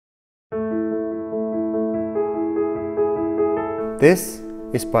This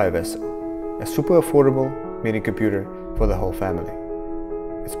is PiVessel, a super affordable mini computer for the whole family.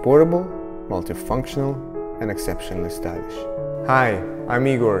 It's portable, multifunctional, and exceptionally stylish. Hi, I'm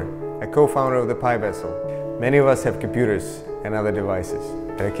Igor, a co-founder of the PiVessel. Many of us have computers and other devices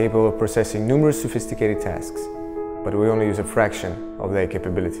that are capable of processing numerous sophisticated tasks, but we only use a fraction of their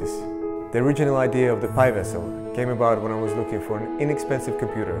capabilities. The original idea of the PiVessel came about when I was looking for an inexpensive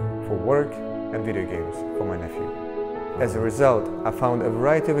computer for work and video games for my nephew. As a result, I found a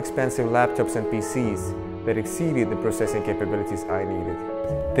variety of expensive laptops and PCs that exceeded the processing capabilities I needed.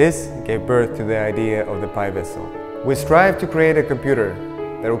 This gave birth to the idea of the PiVessel. We strive to create a computer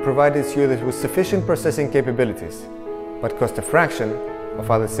that will provide its users with sufficient processing capabilities, but cost a fraction of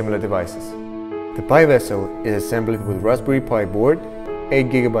other similar devices. The PiVessel is assembled with Raspberry Pi board,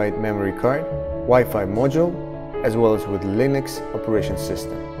 8GB memory card, Wi-Fi module, as well as with Linux operation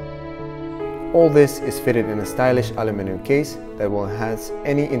system. All this is fitted in a stylish aluminum case that will enhance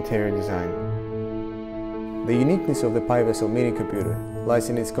any interior design. The uniqueness of the PiVessel mini computer lies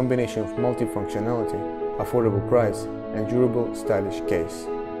in its combination of multifunctionality, affordable price, and durable, stylish case.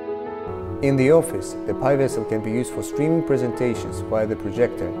 In the office, the PiVessel can be used for streaming presentations via the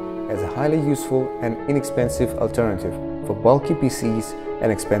projector as a highly useful and inexpensive alternative for bulky PCs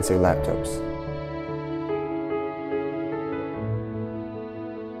and expensive laptops.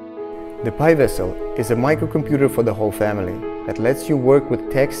 The PiVessel is a microcomputer for the whole family that lets you work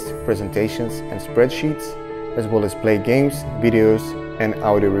with text, presentations, and spreadsheets, as well as play games, videos, and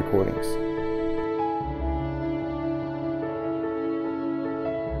audio recordings.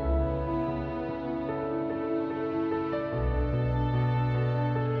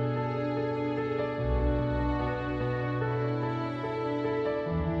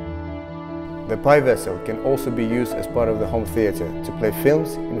 The PiVessel can also be used as part of the home theater to play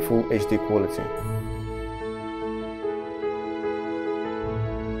films in full HD quality.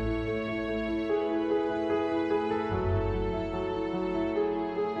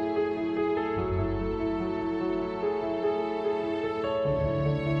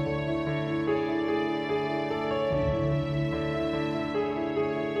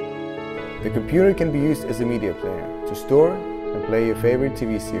 The computer can be used as a media player to store and play your favorite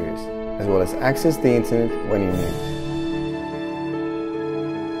TV series, as well as access the internet when you need.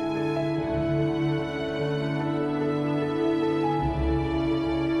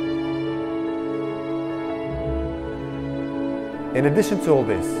 In addition to all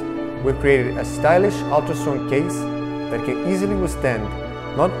this, we've created a stylish ultra-strong case that can easily withstand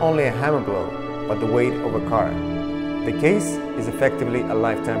not only a hammer blow, but the weight of a car. The case is effectively a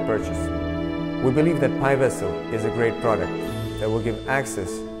lifetime purchase. We believe that PiVessel is a great product that will give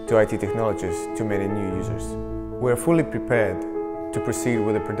access to IT technologies to many new users. We are fully prepared to proceed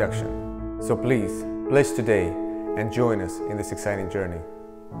with the production. So please, pledge today and join us in this exciting journey.